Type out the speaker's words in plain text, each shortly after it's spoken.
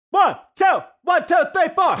1, 2, 1, 2, 3,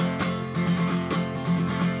 4.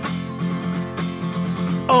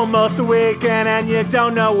 Almost a weekend and you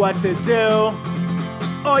don't know what to do.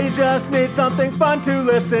 Or you just need something fun to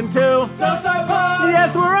listen to. Southside Pod!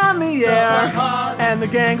 Yes, we're on the air. And the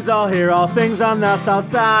gang's all here, all things on the south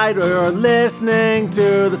side. We're listening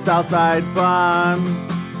to the Southside Pod.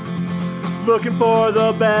 Looking for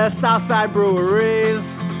the best Southside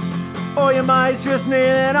breweries. Or you might just need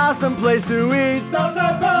an awesome place to eat.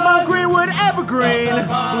 Southside Pod! Mount Greenwood, Evergreen,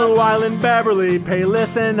 Blue Island, Beverly,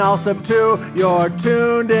 Payless, and Allsup too. You're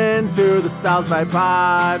tuned into the Southside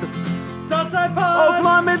Pod. Southside Pod.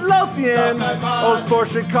 Oakland, Midlothian, Oak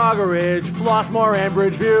Forest, Chicago Ridge, Flossmoor, and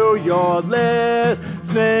Bridgeview. You're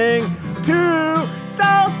listening to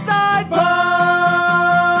Southside Pod.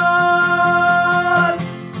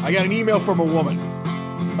 I got an email from a woman.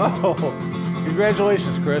 Oh,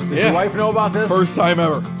 congratulations, Chris. Did your wife know about this? First time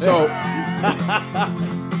ever. So,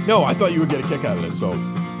 no, I thought you would get a kick out of this, so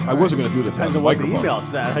I wasn't going to do this on the microphone. What the email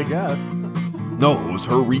said, I guess. No, it was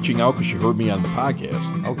her reaching out because she heard me on the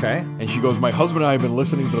podcast. Okay. And she goes, my husband and I have been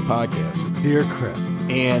listening to the podcast. Dear Chris.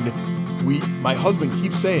 And my husband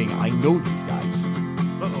keeps saying, I know these guys.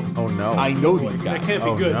 Uh-oh. Oh, no. I know these guys. That can't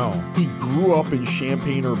be good. No. He grew up in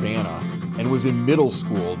Champaign-Urbana and was in middle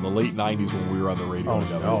school in the late 90s when we were on the radio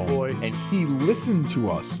together. No. Boy. And he listened to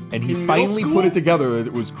us, and he In finally middle put it school? together.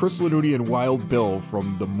 It was Chris Lanuti and Wild Bill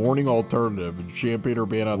from the Morning Alternative in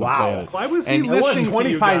Champaign-Urbana on the Planet. Why was he And listening to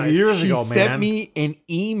 25 you years guys? She ago, sent man. me an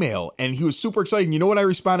email, and he was super excited. And you know what I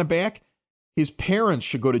responded back? His parents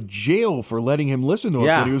should go to jail for letting him listen to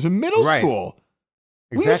us when he was in middle school.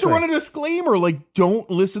 We used to run a disclaimer like, don't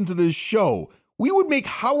listen to this show. We would make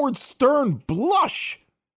Howard Stern blush.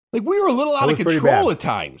 Like, we were a little out of control at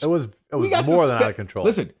times. It was We got more than out of control.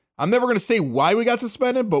 Listen, I'm never going to say why we got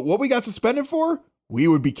suspended, but what we got suspended for, we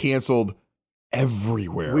would be canceled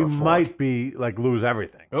everywhere. We for might it. be, like, lose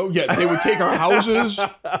everything. Oh, yeah. They would take our houses.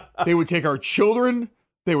 They would take our children.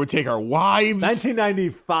 They would take our wives.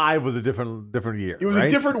 1995 was a different year. It was right? a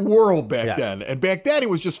different world back Yes. then. And back then, it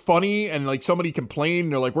was just funny. And like somebody complained,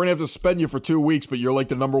 and they're like, we're going to have to suspend you for 2 weeks, but you're like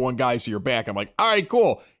the number one guy, so you're back. I'm like, all right,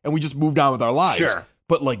 cool. And we just moved on with our lives. Sure.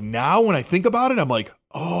 But like now, when I think about it, I'm like,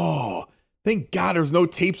 oh, thank God there's no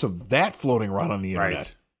tapes of that floating around on the internet.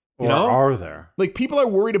 Right. You Or know? are there? Like, people are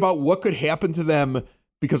worried about what could happen to them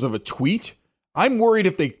because of a tweet. I'm worried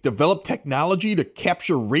if they develop technology to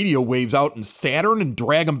capture radio waves out in Saturn and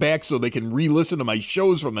drag them back so they can re-listen to my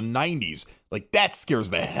shows from the 90s. Like, that scares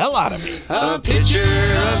the hell out of me. A pitcher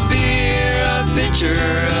of beer, a pitcher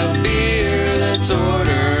of beer. Let's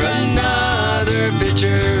order another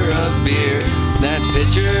pitcher of beer. That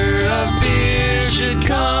pitcher of beer should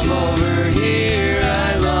come over here.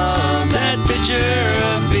 I love that pitcher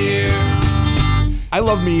of beer. I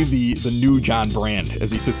love me the new John Brand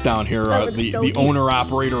as he sits down here, looks the stogie.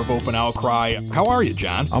 owner-operator of Open Outcry. How are you,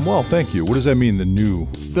 John? I'm well, thank you. What does that mean, the new?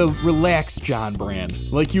 The relaxed John Brand.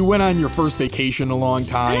 Like, you went on your first vacation a long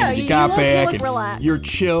time, Yeah, and you you got look back, and relaxed. you're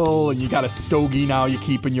chill, and you got a stogie now you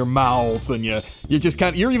keep in your mouth, and you just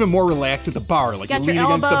you're even more relaxed at the bar. Like, Got you lean your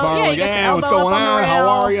against the elbow- bar, yeah, you like, got your hey, what's elbow going up on on? the How rail.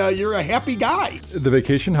 are you? You're a happy guy. The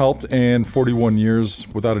vacation helped, and 41 years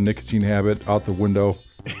without a nicotine habit out the window.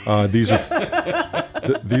 These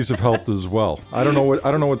have helped as well. I don't know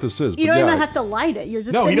what this is. You but don't yeah, even have to light it. You're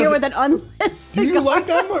just No, he sitting here with doesn't- an unlit Do you cigar. like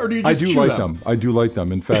them, or do you I just do chew like them. I do like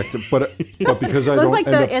them. In fact, but because I It was don't like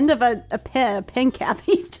end the up, end of a pen cap.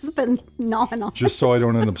 You've just been gnawing on. just so I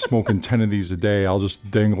don't end up smoking 10 of these a day, I'll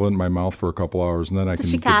just dangle it in my mouth for a couple hours, and then I It's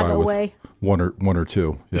can the get by Chicago with way. one or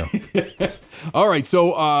two. Yeah. All right,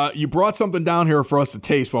 so you brought something down here for us to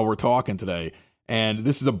taste while we're talking today, and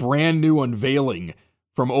this is a brand new unveiling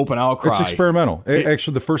from Open Outcry. It's experimental.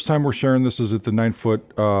 Actually, the first time we're sharing this is at the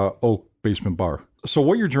 9-foot oak basement bar. So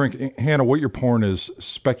what you're drinking, Hannah, what you're pouring is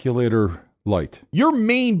Speculator Light. Your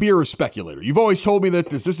main beer is Speculator. You've always told me that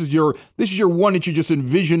this is your one that you just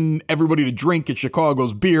envision everybody to drink at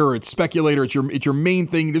Chicago's beer. It's Speculator. It's your main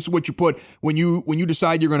thing. This is what you put when you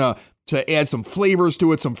decide you're gonna to add some flavors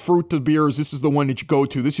to it, some fruit to beers. This is the one that you go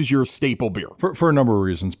to. This is your staple beer. For a number of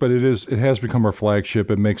reasons, but it has become our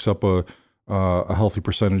flagship. It makes up a healthy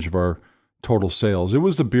percentage of our total sales. It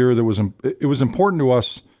was the beer that was important to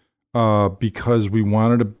us because we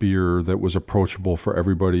wanted a beer that was approachable for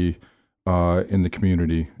everybody in the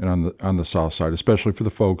community and on the south side, especially for the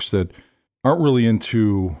folks that aren't really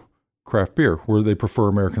into craft beer, where they prefer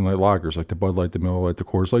American light lagers like the Bud Light, the Miller Lite, the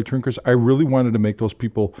Coors Light drinkers. I really wanted to make those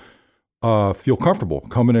people feel comfortable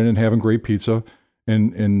coming in and having great pizza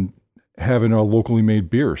and having a locally made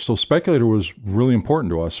beer. So Speculator was really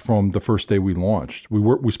important to us from the first day we launched.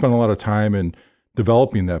 We spent a lot of time in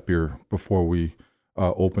developing that beer before we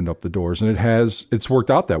opened up the doors, and it's worked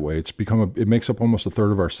out that way. It makes up almost a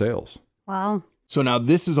third of our sales. Wow. So now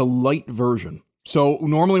this is a light version. So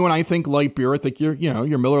normally when I think light beer, I think your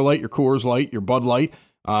Miller Lite, your Coors Light, your Bud Light.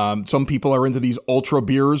 Some people are into these ultra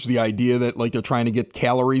beers, the idea that like they're trying to get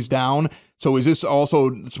calories down. So is this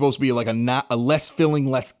also supposed to be like a less filling,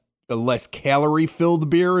 a less calorie filled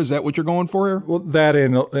beer? Is that what you're going for here? Well, that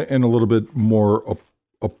and a little bit more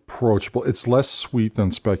approachable. It's less sweet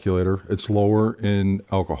than Speculator. It's lower in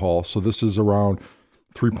alcohol. So this is around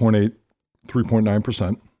 3.8,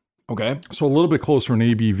 3.9%. Okay. So a little bit closer in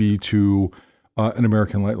ABV to an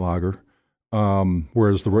American Light Lager,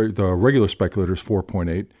 whereas the regular Speculator is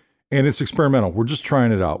 4.8, and it's experimental. We're just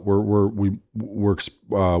trying it out. We've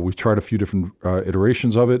tried a few different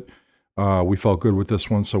iterations of it. We felt good with this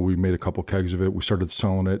one, so we made a couple kegs of it. We started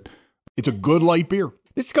selling it. It's a good light beer.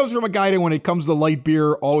 This comes from a guy that when it comes to light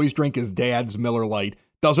beer, always drank his dad's Miller Lite,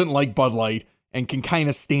 doesn't like Bud Light, and can kind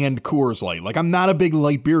of stand Coors Light. Like, I'm not a big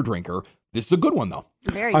light beer drinker. This is a good one, though.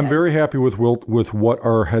 I'm very happy with what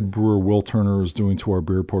our head brewer, Will Turner, is doing to our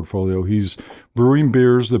beer portfolio. He's brewing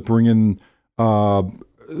beers that bring in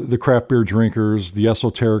the craft beer drinkers, the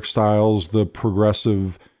esoteric styles, the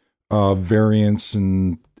progressive variants,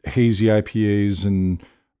 and hazy IPAs, and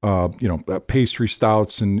pastry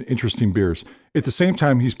stouts, and interesting beers. At the same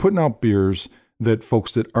time, he's putting out beers that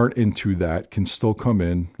folks that aren't into that can still come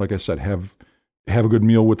in, like I said, have a good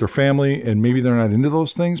meal with their family, and maybe they're not into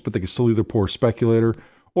those things, but they can still either pour Speculator,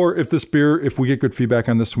 or if we get good feedback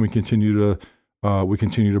on this and we continue to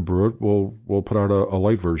brew it, we'll put out a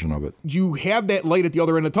light version of it. You have that light at the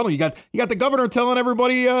other end of the tunnel. You got the governor telling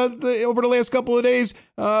everybody over the last couple of days,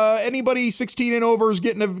 anybody 16 and over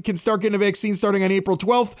can start getting a vaccine starting on April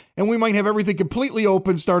 12th, and we might have everything completely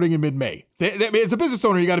open starting in mid-May. As a business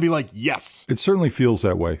owner, you got to be like, yes. It certainly feels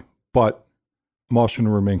that way, but I'm also going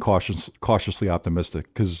to remain cautiously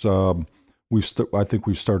optimistic, because I think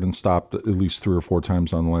we've started and stopped at least 3 or 4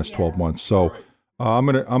 times on the last 12 months. So I'm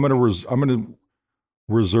gonna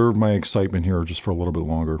reserve my excitement here just for a little bit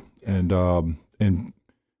longer, and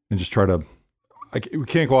just try to. We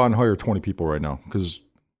can't go out and hire 20 people right now because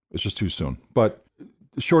it's just too soon. But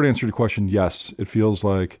the short answer to your question, yes, it feels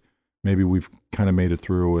like maybe we've kind of made it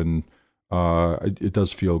through, and it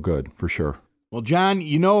does feel good for sure. Well, John,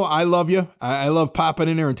 I love you. I love popping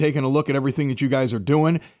in there and taking a look at everything that you guys are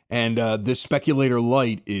doing. And this Speculator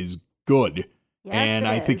Light is good. Yes, and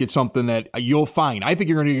I think is. It's something that you'll find. I think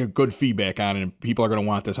you're going to get good feedback on it, and people are going to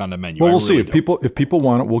want this on the menu. Well, we'll see. If people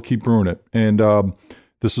want it, we'll keep brewing it. And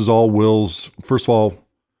this is all Will's. First of all,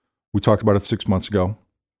 we talked about it 6 months ago.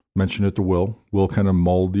 Mentioned it to Will. Will kind of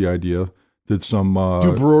mulled the idea. Did some.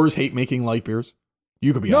 Do brewers hate making light beers?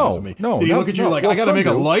 You could be honest with me. No, did he look at you like, I got to make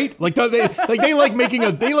a light? Like they like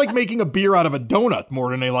making a beer out of a donut more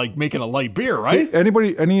than they like making a light beer, right?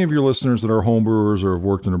 Any of your listeners that are home brewers or have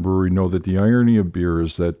worked in a brewery know that the irony of beer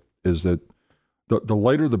is that the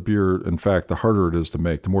lighter the beer, in fact, the harder it is to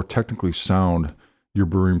make. The more technically sound your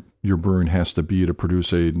brewing has to be to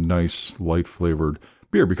produce a nice light flavored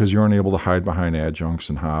beer, because you're unable to hide behind adjuncts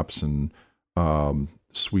and hops and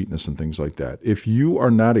sweetness and things like that. If you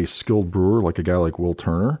are not a skilled brewer like a guy like Will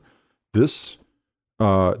Turner, this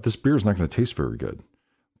beer is not going to taste very good.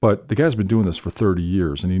 But the guy's been doing this for 30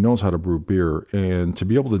 years, and he knows how to brew beer. And to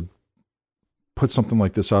be able to put something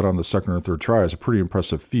like this out on the second or third try is a pretty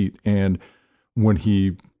impressive feat. And when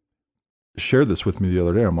he shared this with me the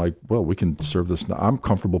other day, I'm like, well, we can serve this now. I'm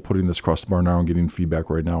comfortable putting this across the bar now and getting feedback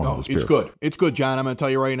right now on this beer. It's good. It's good, John. I'm going to tell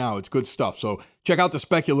you right now, it's good stuff. So check out the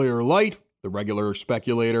Speculator Light, the regular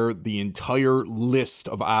Speculator, the entire list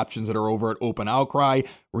of options that are over at Open Outcry.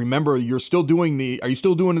 Remember, are you still doing the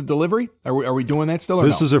delivery? Are we doing that still? Or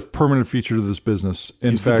this is a permanent feature to this business.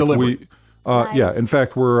 In fact, Nice. Yeah. In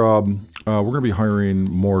fact, we're going to be hiring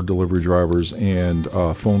more delivery drivers and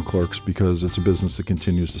phone clerks, because it's a business that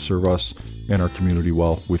continues to serve us and our community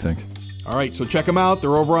well, we think. All right, so check them out.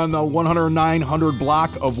 They're over on the 10900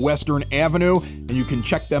 block of Western Avenue, and you can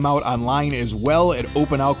check them out online as well at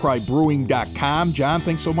OpenOutcryBrewing.com. John,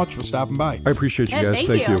 thanks so much for stopping by. I appreciate you guys.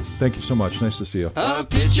 Thank you. Thank you so much. Nice to see you. A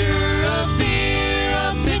pitcher of beer,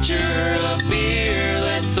 a pitcher of beer.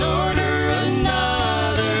 Let's order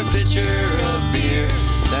another pitcher of beer.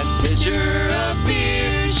 That pitcher of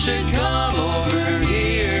beer should come over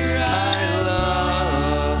here. I love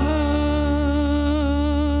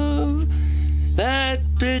that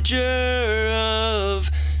pitcher of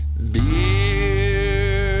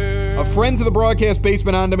beer. A friend to the Broadcast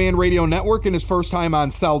Basement On Demand Radio Network and his first time on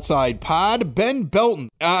Southside Pod, Ben Belton.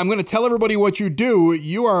 I'm going to tell everybody what you do.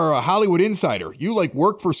 You are a Hollywood insider. You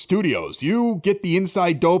work for studios. You get the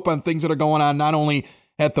inside dope on things that are going on not only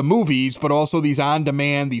at the movies, but also these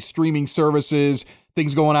on-demand, these streaming services,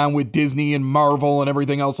 things going on with Disney and Marvel and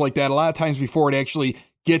everything else like that. A lot of times before it actually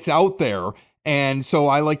gets out there. And so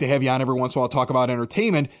I like to have you on every once in a while to talk about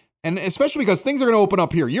entertainment. And especially because things are going to open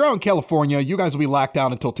up here. You're out in California. You guys will be locked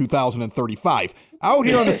down until 2035. Out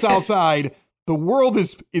here on the South Side, the world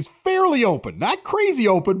is fairly open. Not crazy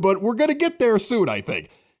open, but we're going to get there soon, I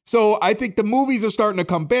think. So I think the movies are starting to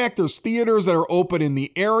come back. There's theaters that are open in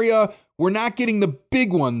the area. We're not getting the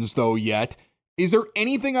big ones, though, yet. Is there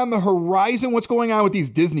anything on the horizon? What's going on with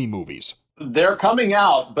these Disney movies? They're coming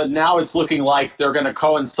out, but now it's looking like they're going to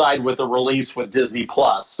coincide with the release with Disney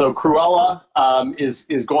Plus. So Cruella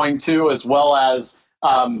is going to, as well as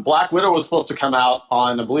Black Widow was supposed to come out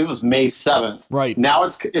on, I believe it was May 7th. Right. Now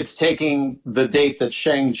it's taking the date that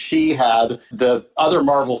Shang-Chi had, the other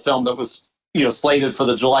Marvel film that was slated for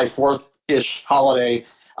the July 4th-ish holiday.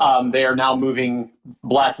 They are now moving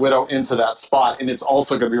Black Widow into that spot, and it's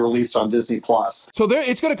also going to be released on Disney Plus. So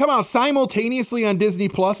it's going to come out simultaneously on Disney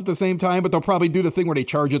Plus at the same time, but they'll probably do the thing where they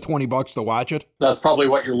charge you $20 to watch it. That's probably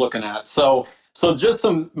what you're looking at. So just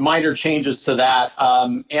some minor changes to that,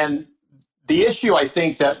 and the issue I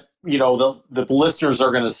think that the listeners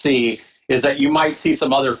are going to see is that you might see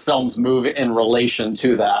some other films move in relation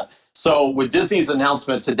to that. So with Disney's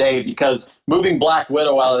announcement today, because moving Black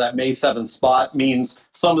Widow out of that May 7th spot means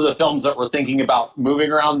some of the films that we're thinking about moving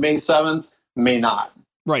around May 7th may not.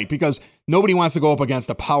 Right, because nobody wants to go up against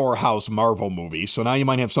a powerhouse Marvel movie. So now you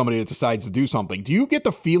might have somebody that decides to do something. Do you get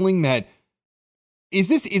the feeling that is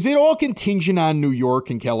it all contingent on New York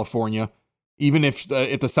and California? Even if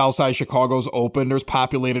the South Side of Chicago's open, there's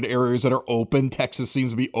populated areas that are open. Texas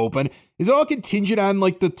seems to be open. Is it all contingent on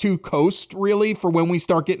like the two coasts really for when we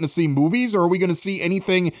start getting to see movies, or are we going to see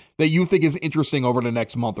anything that you think is interesting over the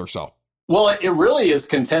next month or so? Well, it really is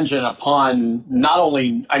contingent upon not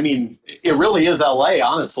only, it really is LA,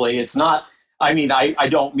 honestly. It's not, I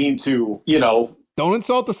don't mean to, Don't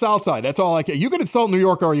insult the South Side. That's all I can. You can insult New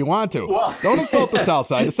York all you want to. Well, don't insult the South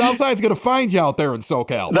Side. The South Side's going to find you out there in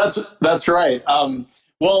SoCal. That's right.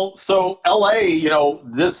 So LA,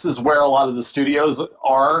 this is where a lot of the studios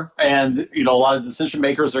are, and a lot of decision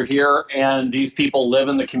makers are here, and these people live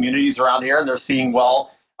in the communities around here, and they're seeing,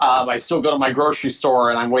 I still go to my grocery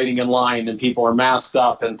store and I'm waiting in line, and people are masked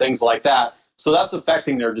up and things like that. So that's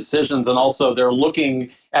affecting their decisions, and also they're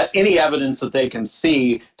looking at any evidence that they can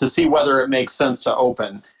see to see whether it makes sense to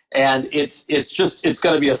open. And it's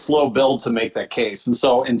going to be a slow build to make that case. And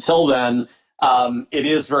so until then, it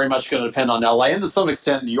is very much going to depend on LA and to some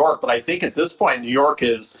extent New York. But I think at this point, New York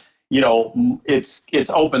is, it's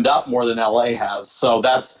opened up more than LA has. So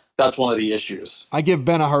that's one of the issues. I give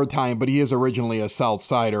Ben a hard time, but he is originally a South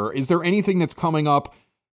Sider. Is there anything that's coming up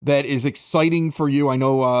that is exciting for you? I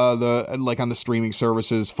know on the streaming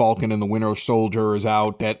services, Falcon and the Winter Soldier is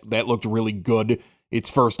out. That looked really good. Its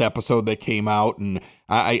first episode that came out, and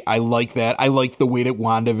I like that. I like the way that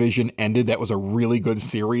WandaVision ended. That was a really good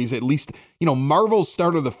series. At least, Marvel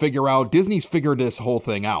started to figure out, Disney's figured this whole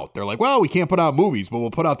thing out. They're like, well, we can't put out movies, but we'll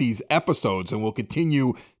put out these episodes, and we'll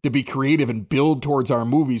continue to be creative and build towards our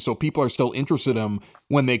movies so people are still interested in them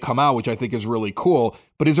when they come out, which I think is really cool.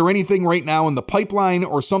 But is there anything right now in the pipeline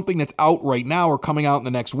or something that's out right now or coming out in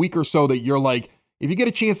the next week or so that you're like, if you get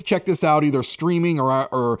a chance to check this out, either streaming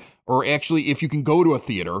or actually if you can go to a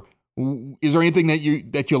theater, is there anything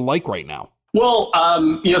that you like right now? Well,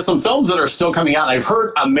 some films that are still coming out. I've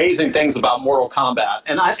heard amazing things about Mortal Kombat,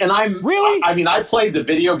 and I'm really. I played the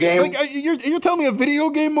video game. Like, you're telling me a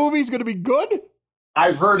video game movie is going to be good?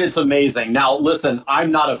 I've heard it's amazing. Now, listen,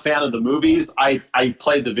 I'm not a fan of the movies. I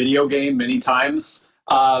played the video game many times.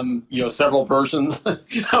 Several versions, but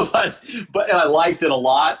and I liked it a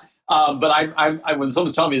lot. But I when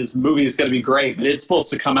someone's telling me this movie is going to be great, but it's supposed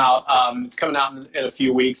to come out. It's coming out in a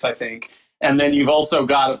few weeks, I think. And then you've also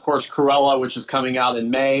got, of course, Cruella, which is coming out in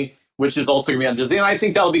May, which is also going to be on Disney. And I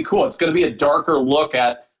think that'll be cool. It's going to be a darker look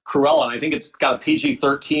at Cruella, and I think it's got a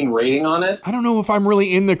PG-13 rating on it. I don't know if I'm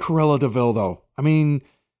really in the Cruella DeVille, though. I mean,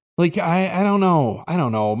 like, I don't know. I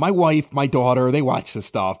don't know. My wife, my daughter, they watch this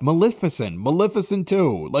stuff. Maleficent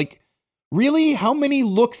too. Like, really? How many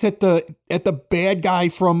looks at the bad guy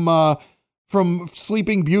from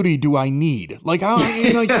Sleeping Beauty do I need? Like,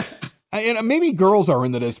 and maybe girls are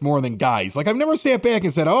into this more than guys. Like, I've never sat back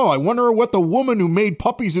and said, oh, I wonder what the woman who made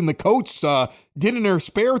Puppies in the Coats did in her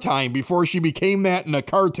spare time before she became that in a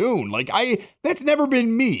cartoon. Like, that's never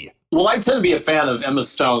been me. Well, I tend to be a fan of Emma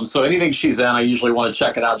Stone, so anything she's in, I usually want to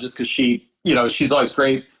check it out just because she's always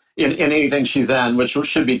great in anything she's in, which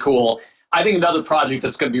should be cool. I think another project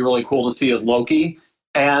that's going to be really cool to see is Loki.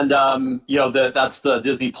 And, that's the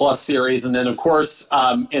Disney Plus series. And then, of course,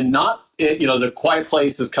 in The Quiet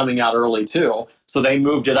Place is coming out early too. So they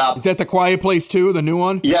moved it up. Is that The Quiet Place 2, the new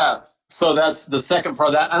one? Yeah. So that's the second part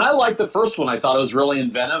of that. And I liked the first one. I thought it was really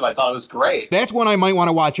inventive. I thought it was great. That's one I might want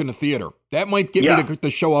to watch in the theater. That might get me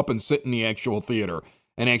to show up and sit in the actual theater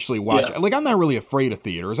and actually watch it. Like, I'm not really afraid of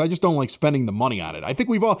theaters. I just don't like spending the money on it. I think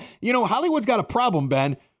we've all, Hollywood's got a problem,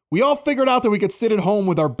 Ben. We all figured out that we could sit at home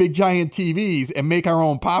with our big giant TVs and make our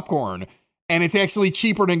own popcorn. And it's actually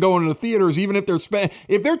cheaper than going to the theaters, even if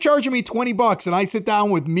they're charging me $20 and I sit down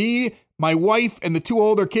with me, my wife, and the 2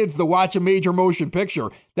 older kids to watch a major motion picture.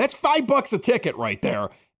 That's $5 a ticket right there.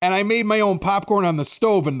 And I made my own popcorn on the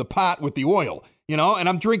stove in the pot with the oil, and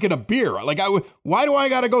I'm drinking a beer. Like, why do I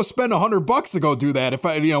got to go spend $100 to go do that? If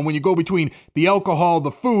when you go between the alcohol,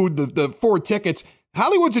 the food, the 4 tickets,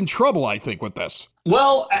 Hollywood's in trouble, I think, with this.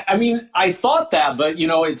 Well, I mean, I thought that, but,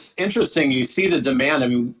 it's interesting. You see the demand. I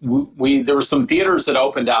mean, there were some theaters that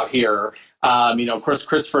opened out here. Of course,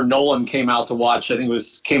 Christopher Nolan came out to watch,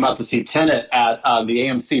 came out to see Tenet at the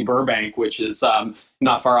AMC Burbank, which is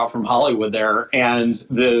not far out from Hollywood there. And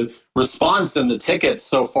the response and the tickets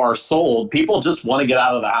so far sold, people just want to get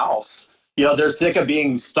out of the house. They're sick of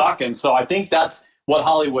being stuck. And so I think that's what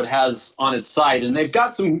Hollywood has on its side. And they've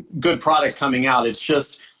got some good product coming out. It's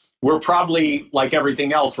just, we're probably, like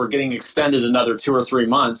everything else, we're getting extended another 2 or 3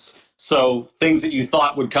 months. So things that you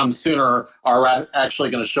thought would come sooner are actually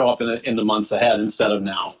going to show up in the months ahead instead of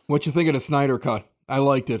now. What you think of the Snyder Cut? I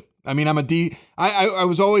liked it. I mean, I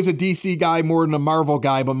was always a DC guy more than a Marvel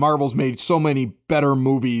guy, but Marvel's made so many better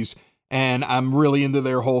movies, and I'm really into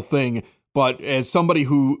their whole thing. But as somebody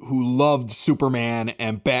who loved Superman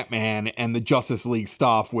and Batman and the Justice League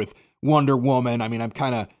stuff with Wonder Woman, I mean, I'm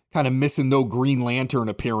kind of missing no Green Lantern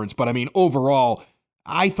appearance. But I mean, overall,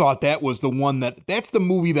 I thought that was the one that's the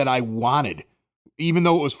movie that I wanted. Even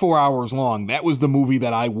though it was 4 hours long, that was the movie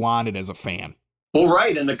that I wanted as a fan. Well,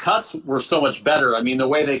 right. And the cuts were so much better. I mean, the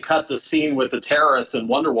way they cut the scene with the terrorist and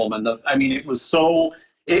Wonder Woman, it was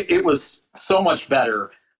so much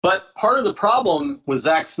better. But part of the problem with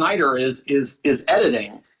Zack Snyder is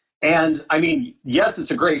editing. And I mean, yes, it's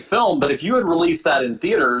a great film, but if you had released that in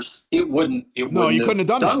theaters, you couldn't have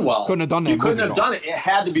done well. Couldn't have done that. You couldn't have done it. It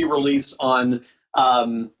had to be released on,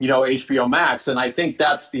 HBO Max. And I think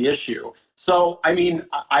that's the issue. So, I mean,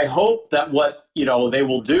 I hope that what, they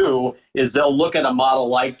will do is they'll look at a model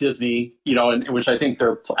like Disney, which I think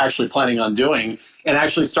they're actually planning on doing, and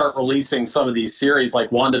actually start releasing some of these series like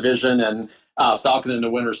WandaVision and Falcon and the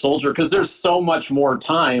Winter Soldier, because there's so much more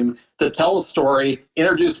time to tell a story,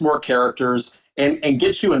 introduce more characters, and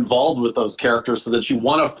get you involved with those characters so that you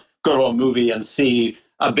want to go to a movie and see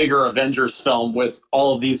a bigger Avengers film with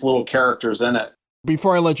all of these little characters in it.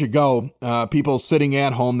 Before I let you go, people sitting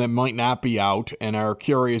at home that might not be out and are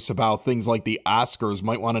curious about things like the Oscars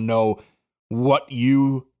might want to know what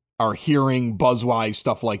you are hearing buzz-wise,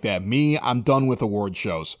 stuff like that. Me, I'm done with award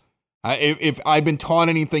shows. If I've been taught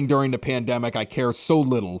anything during the pandemic, I care so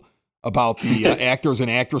little about the actors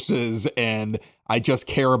and actresses, and I just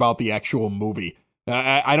care about the actual movie.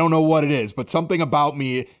 I don't know what it is, but something about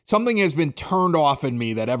me, something has been turned off in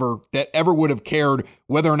me that ever would have cared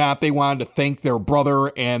whether or not they wanted to thank their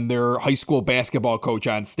brother and their high school basketball coach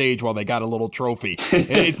on stage while they got a little trophy.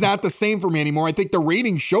 It's not the same for me anymore. I think the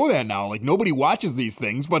ratings show that now. Like, nobody watches these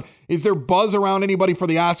things, but is there buzz around anybody for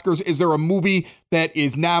the Oscars? Is there a movie that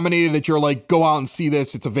is nominated that you're like, go out and see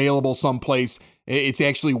this, it's available someplace, it's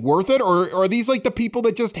actually worth it? Or are these like the people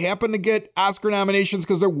that just happen to get Oscar nominations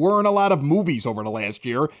because there weren't a lot of movies over the last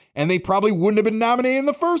year and they probably wouldn't have been nominated in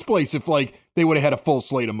the first place if like they would have had a full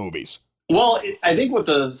slate of movies? Well, I think what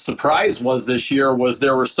the surprise was this year was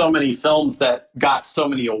there were so many films that got so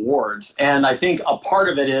many awards. And I think a part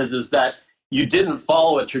of it is that you didn't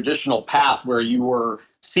follow a traditional path where you were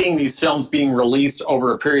seeing these films being released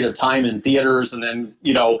over a period of time in theaters and then,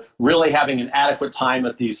 really having an adequate time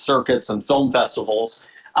at these circuits and film festivals.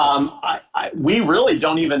 We really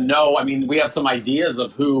don't even know. I mean, we have some ideas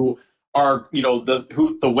of who are,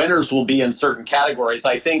 who the winners will be in certain categories.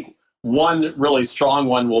 I think one really strong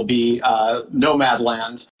one will be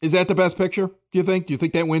Nomadland. Is that the best picture, do you think? Do you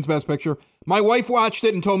think that wins best picture? My wife watched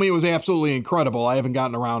it and told me it was absolutely incredible. I haven't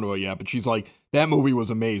gotten around to it yet, but she's like, that movie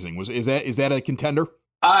was amazing. Is that a contender?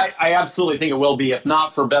 I absolutely think it will be. If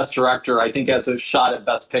not for Best Director, I think as a shot at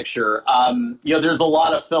Best Picture. There's a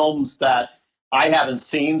lot of films that I haven't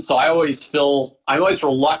seen, so I'm always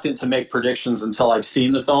reluctant to make predictions until I've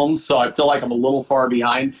seen the films. So I feel like I'm a little far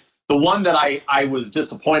behind. The one that I was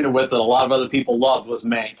disappointed with that a lot of other people loved was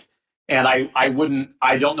Mank. And I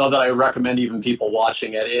don't know that I recommend even people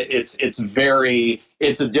watching it.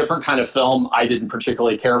 It's a different kind of film. I didn't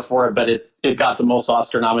particularly care for it, but it got the most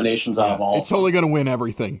Oscar nominations out of all. It's totally going to win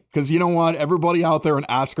everything. Because you know what? Everybody out there in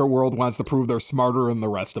Oscar world wants to prove they're smarter than the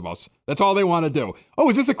rest of us. That's all they want to do. Oh,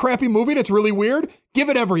 is this a crappy movie that's really weird? Give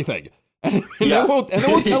it everything. And then we'll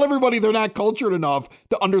tell everybody they're not cultured enough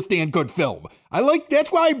to understand good film.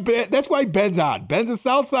 That's why Ben's on. Ben's a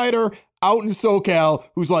Southsider out in SoCal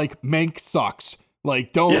who's like, Mank sucks.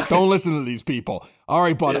 Like, don't listen to these people. All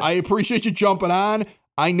right, bud, I appreciate you jumping on.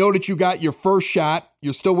 I know that you got your first shot.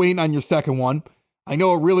 You're still waiting on your second one. I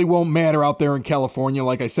know it really won't matter out there in California.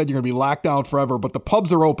 Like I said, you're going to be locked down forever, but the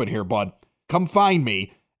pubs are open here, bud. Come find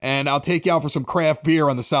me, and I'll take you out for some craft beer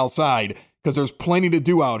on the South Side, because there's plenty to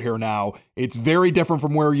do out here now. It's very different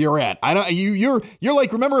from where you're at. You're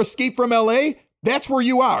like, remember Escape from LA? That's where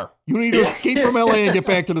you are. You need to escape from LA and get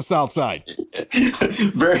back to the South Side.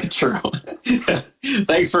 Very true.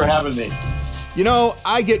 Thanks for having me. You know,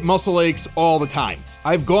 I get muscle aches all the time.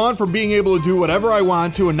 I've gone from being able to do whatever I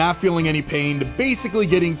want to and not feeling any pain to basically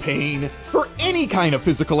getting pain for any kind of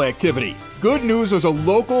physical activity. Good news, there's a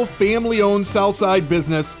local family-owned Southside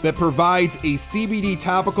business that provides a CBD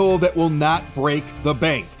topical that will not break the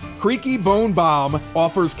bank. Creaky Bone Balm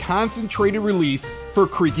offers concentrated relief for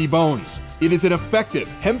creaky bones. It is an effective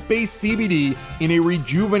hemp-based CBD in a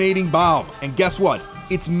rejuvenating balm. And guess what?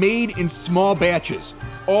 It's made in small batches,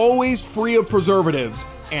 always free of preservatives,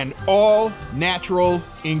 and all natural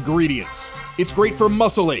ingredients. It's great for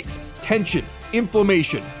muscle aches, tension,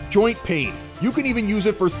 inflammation, joint pain. You can even use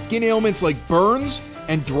it for skin ailments like burns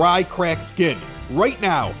and dry, cracked skin. Right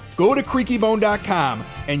now, go to creakybone.com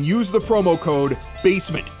and use the promo code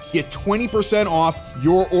BASEMENT. Get 20% off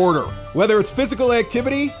your order. Whether it's physical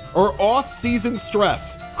activity or off-season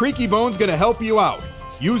stress, Creaky Bone's gonna help you out.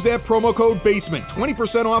 Use that promo code BASEMENT,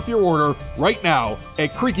 20% off your order right now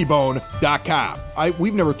at creakybone.com.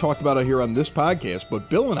 We've never talked about it here on this podcast, but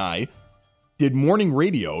Bill and I did morning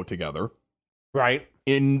radio together. Right.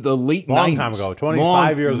 In the late 90s. Long time ago,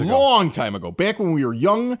 25 years ago. Long time ago. Back when we were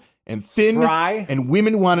young and thin. Spry. And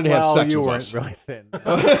women wanted to have sex with us. Well, you weren't really thin.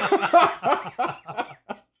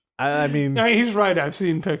 I mean, yeah, he's right. I've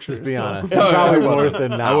seen pictures. Let's be honest. Probably more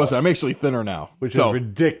thin now. I wasn't. I'm actually thinner now, which is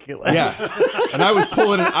ridiculous. Yeah, and I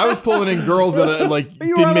was pulling in girls that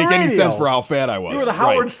didn't make any sense for how fat I was. You were the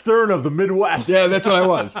Howard Stern of the Midwest. Yeah, that's what I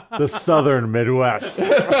was. The Southern Midwest.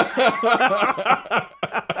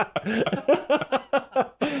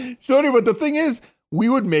 So anyway, but the thing is, we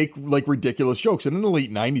would make like ridiculous jokes, and in the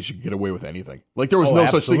late 90s, you could get away with anything. Like there was no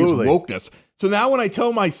such thing as wokeness. So now when I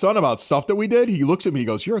tell my son about stuff that we did, he looks at me and he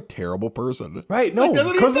goes, "You're a terrible person." Right. No,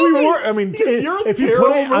 because we were, I mean, if you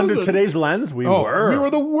put it under today's lens, we were. We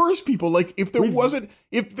were the worst people. Like if there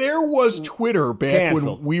was Twitter back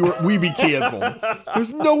when we'd be canceled.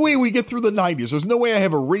 There's no way we get through the 90s. There's no way I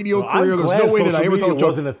have a radio career. There's no way that I ever tell a joke. It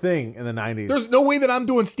wasn't a thing in the 90s. There's no way that I'm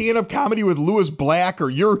doing stand-up comedy with Louis Black,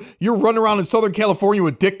 or you're running around in Southern California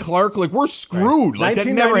with Dick Clark. Like we're screwed. Right. Like that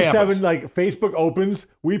never happens. 1997, like Facebook opens,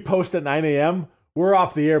 we post at 9 a.m. We're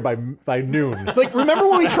off the air by noon. Like, remember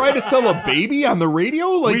when we tried to sell a baby on the radio?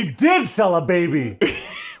 Like, we did sell a baby.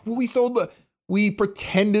 We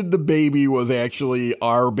pretended the baby was actually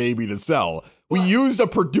our baby to sell. We used a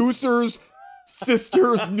producer's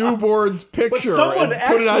sister's newborn's picture and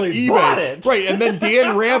put it on eBay. Right, and then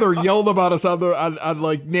Dan Rather yelled about us on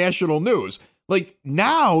like national news. Like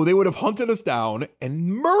now they would have hunted us down and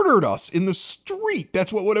murdered us in the street.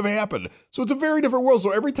 That's what would have happened. So it's a very different world.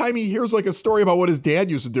 So every time he hears like a story about what his dad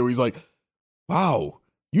used to do, he's like, wow,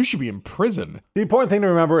 you should be in prison. The important thing to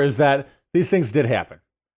remember is that these things did happen.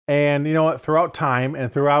 And you know what, throughout time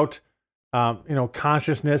and throughout,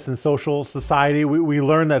 consciousness and social society, we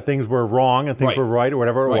learned that things were wrong and things were right or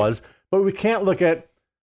whatever it was. But we can't look at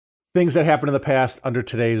things that happened in the past under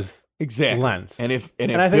today's lens. And if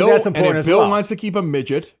Bill wants to keep a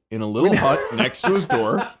midget in a little hut next to his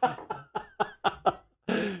door.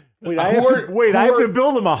 Wait, I have to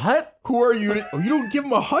build him a hut? Who are you? You don't give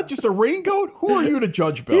him a hut, just a raincoat? Who are you to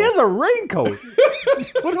judge, Bill? He has a raincoat.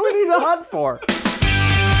 What do we need a hut for?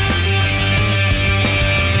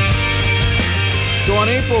 So on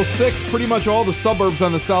April 6th, pretty much all the suburbs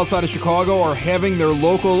on the south side of Chicago are having their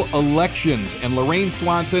local elections. And Lorraine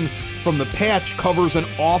Swanson from The Patch covers an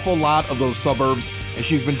awful lot of those suburbs, and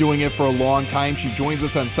she's been doing it for a long time. She joins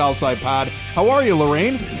us on Southside Pod. How are you,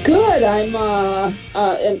 Lorraine? Good. I'm.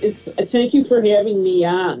 Thank you for having me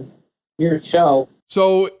on your show.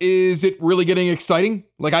 So is it really getting exciting?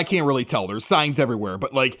 Like, I can't really tell. There's signs everywhere,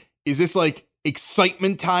 but like, is this like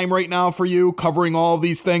excitement time right now for you, covering all of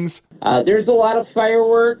these things? There's a lot of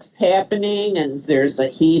fireworks happening, and there's a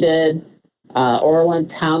heated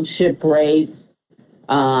Orland Township race.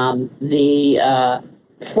 The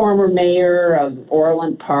former mayor of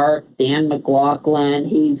Orland Park, Dan McLaughlin,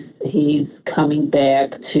 he's coming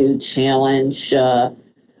back to challenge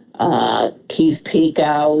Keith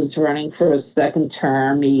Pekow, who's running for a second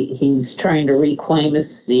term. He's trying to reclaim his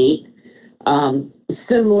seat.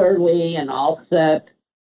 Similarly, in Alsep,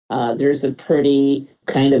 there's a pretty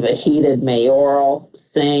kind of a heated mayoral.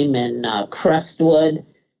 Same in Crestwood.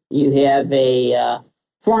 You have a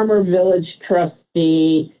former village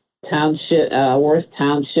trustee, Worth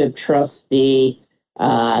Township trustee.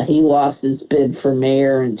 He lost his bid for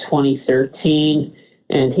mayor in 2013,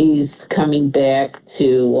 and he's coming back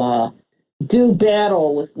to do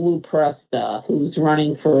battle with Lou Presta, who's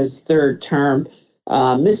running for his third term.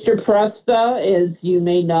 Mr. Presta, as you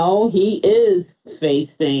may know, he is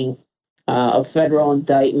facing a federal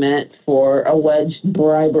indictment for alleged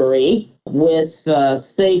bribery with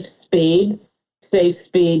Safe Speed. Safe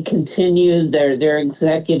Speed continues, their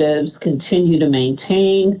executives continue to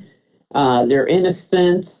maintain their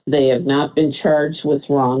innocence. They have not been charged with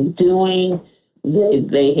wrongdoing.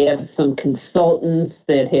 They have some consultants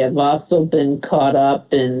that have also been caught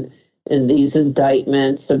up in these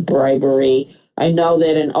indictments of bribery. I know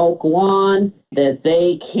that in Oak Lawn that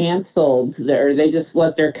they canceled they just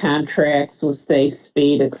let their contracts with Safe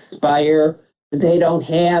Speed expire. They don't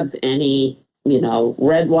have any,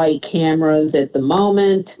 red light cameras at the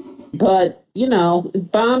moment, but,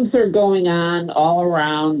 bombs are going on all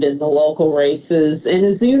around in the local races.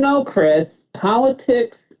 And as you know, Chris,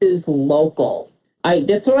 politics is local.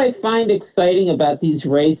 That's what I find exciting about these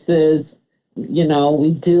races.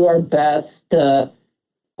 We do our best to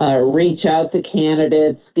reach out to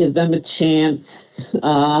candidates, give them a chance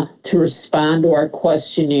to respond to our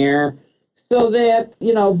questionnaire so that,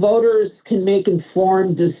 voters can make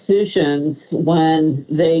informed decisions when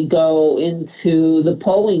they go into the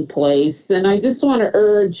polling place. And I just want to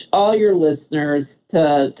urge all your listeners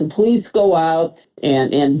to please go out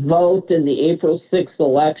and vote in the April 6th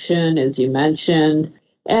election, as you mentioned.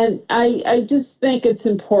 And I just think it's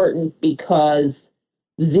important because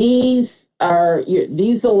these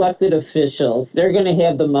elected officials, they're going to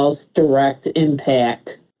have the most direct impact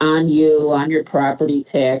on you, on your property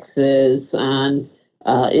taxes, on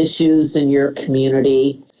issues in your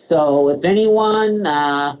community. So if anyone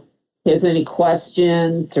has any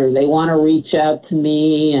questions or they want to reach out to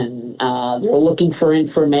me and they're looking for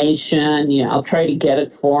information, I'll try to get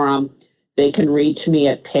it for them. They can reach me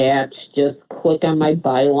at Patch. Just click on my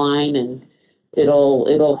byline and it'll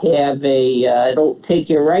take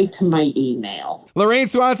you right to my email. Lorraine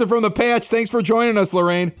Swanson from The Patch. Thanks for joining us,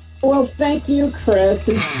 Lorraine. Well, thank you, Chris.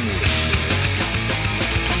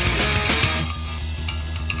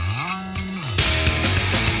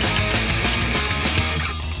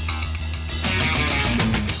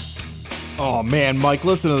 Oh, man, Mike,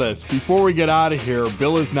 listen to this. Before we get out of here,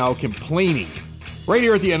 Bill is now complaining right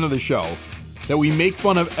here at the end of the show that we make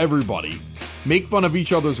fun of everybody, make fun of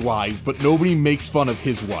each other's wives, but nobody makes fun of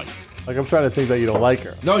his wife. Like, I'm trying to think that you don't like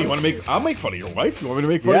her. No, I'll make fun of your wife. You want me to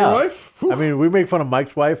make fun of your wife? Whew. I mean, we make fun of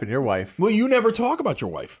Mike's wife and your wife. Well, you never talk about your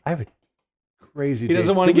wife. I have a crazy He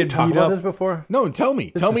doesn't want to get beat about up. this before? No, tell me.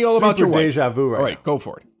 Tell me all about your wife. Deja vu all right, go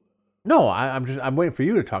for it. No, I'm waiting for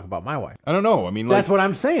you to talk about my wife. I don't know. I mean, that's what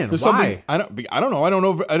I'm saying. Why? I don't know. I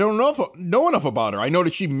don't know enough about her. I know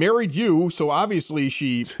that she married you, so obviously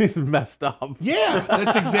she's messed up. Yeah,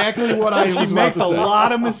 that's exactly what I was about to say. She makes a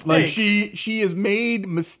lot of mistakes. Like she has made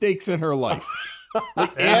mistakes in her life.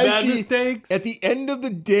 Like mistakes. At the end of the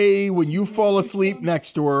day, when you fall asleep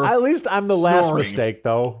next to her, at least I'm the last mistake,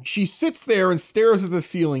 though. She sits there and stares at the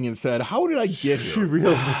ceiling and said, "How did I get here?" She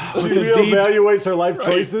reevaluates her life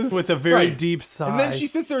choices with a very deep sigh. And then she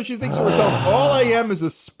sits there and she thinks to herself, "All I am is a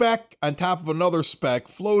speck on top of another speck,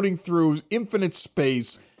 floating through infinite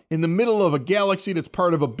space." In the middle of a galaxy that's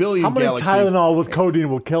part of a billion galaxies. How many Tylenol with codeine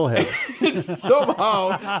will kill him?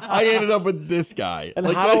 Somehow, I ended up with this guy. And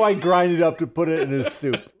how do I grind it up to put it in his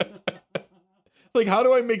soup? Like, how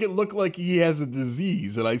do I make it look like he has a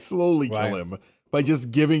disease and I slowly kill him by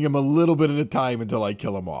just giving him a little bit at a time until I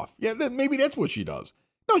kill him off? Yeah, then maybe that's what she does.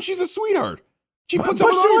 No, she's a sweetheart. She puts up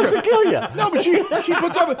with she wants to kill you. No, but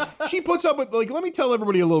she puts up with, like, let me tell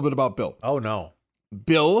everybody a little bit about Bill. Oh, no.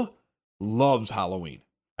 Bill loves Halloween.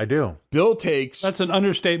 I do. Bill takes... That's an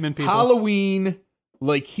understatement, people. Halloween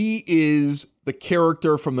like he is the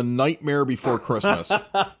character from The Nightmare Before Christmas.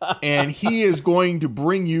 And he is going to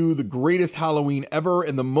bring you the greatest Halloween ever.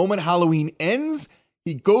 And the moment Halloween ends,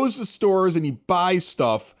 he goes to stores and he buys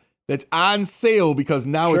stuff that's on sale because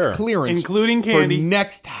now it's clearance, including candy for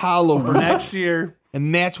next Halloween, for next year.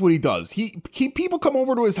 And that's what he does. People come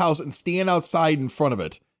over to his house and stand outside in front of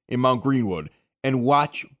it in Mount Greenwood and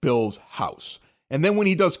watch Bill's house. And then when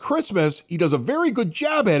he does Christmas, he does a very good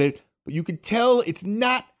job at it, but you can tell it's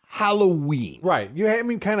not Halloween. Right. You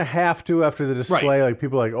kind of have to after the display. Right. Like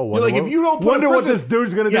people are like, oh, wonder what this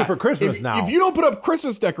dude's going to do for Christmas if, now. If you don't put up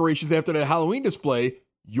Christmas decorations after that Halloween display,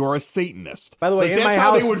 you're a Satanist. By the way, that's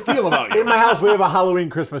how they would feel about you. In my house, we have a Halloween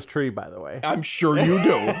Christmas tree, by the way. I'm sure you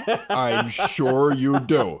do. I'm sure you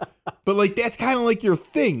do. But like that's kind of like your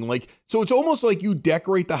thing. Like, so it's almost like you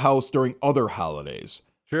decorate the house during other holidays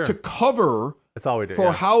to cover that's all we do,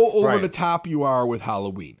 for how over the top you are with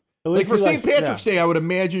Halloween. Like for St. Patrick's Day, I would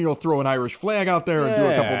imagine you'll throw an Irish flag out there and do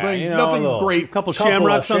a couple things. Nothing great. A couple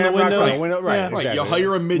shamrocks on the window. Right. Exactly. You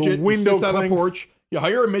hire a midget, he sits on the porch. You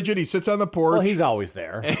hire a midget, he sits on the porch. Well, he's always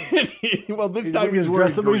there. This time he's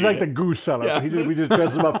dressed wearing green. He's like the goose on it. We just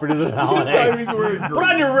dress him up for this holiday. This time he's wearing green. Put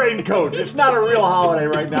on your raincoat. It's not a real holiday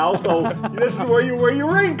right now, so this is where you wear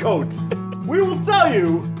your raincoat. We will tell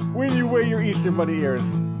you when you wear your Easter bunny ears.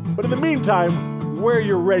 But in the meantime, wear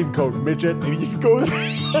your raincoat, midget. And he just goes...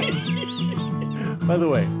 By the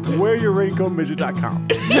way, wearyourraincoatmidget.com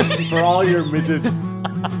for all your midget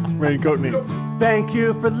raincoat needs. Thank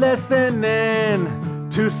you for listening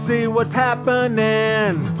to see what's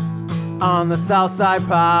happening on the Southside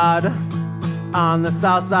Pod. On the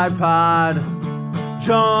Southside Pod.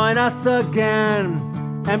 Join us again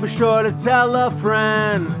and be sure to tell a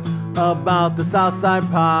friend about the Southside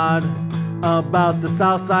Pod. About the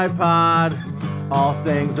Southside Pod. All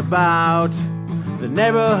things about the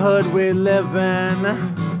neighborhood we live in,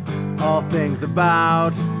 all things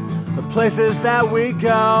about the places that we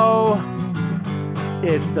go.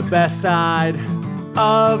 It's the best side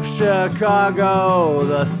of Chicago,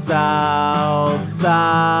 the South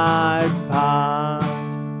Side Pod.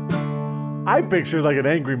 I picture like an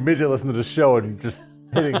angry midget listening to the show and just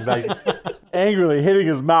hitting, like, angrily hitting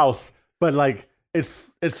his mouse, but like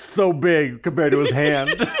it's so big compared to his hand.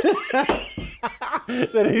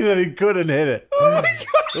 that he couldn't hit it. Oh my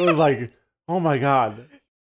God. It was like, oh my God.